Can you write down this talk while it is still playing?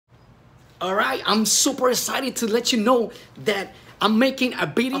All right, I'm super excited to let you know that I'm making a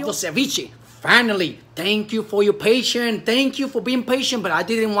video of the ceviche. Finally, thank you for your patience. Thank you for being patient, but I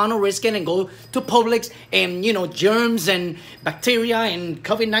didn't want to risk it and go to Publix and, you know, germs and bacteria and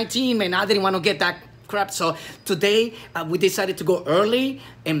COVID-19, and I didn't want to get that crap. So today we decided to go early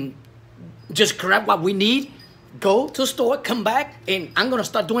and just grab what we need, go to the store, come back, and I'm gonna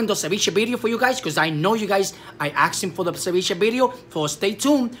start doing the ceviche video for you guys because I know you guys are asking for the ceviche video. So stay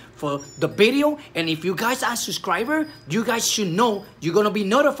tuned for the video, and if you guys are a subscriber, you guys should know you're gonna be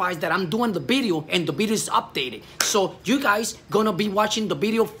notified that I'm doing the video and the video is updated. So you guys gonna be watching the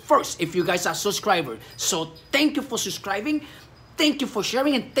video first if you guys are subscribers. So thank you for subscribing. Thank you for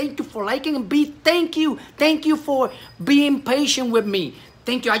sharing, and thank you for liking, and thank you for being patient with me.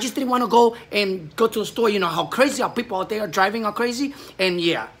 Thank you. I just didn't want to go to the store. You know how crazy our people out there are driving are crazy. And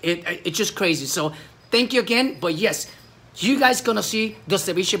yeah, it's just crazy. So thank you again. But yes, you guys gonna see the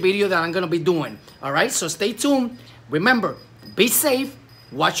ceviche video that I'm gonna be doing. All right, so stay tuned. Remember, be safe.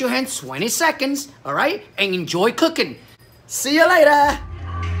 Wash your hands 20 seconds. All right, and enjoy cooking. See you later.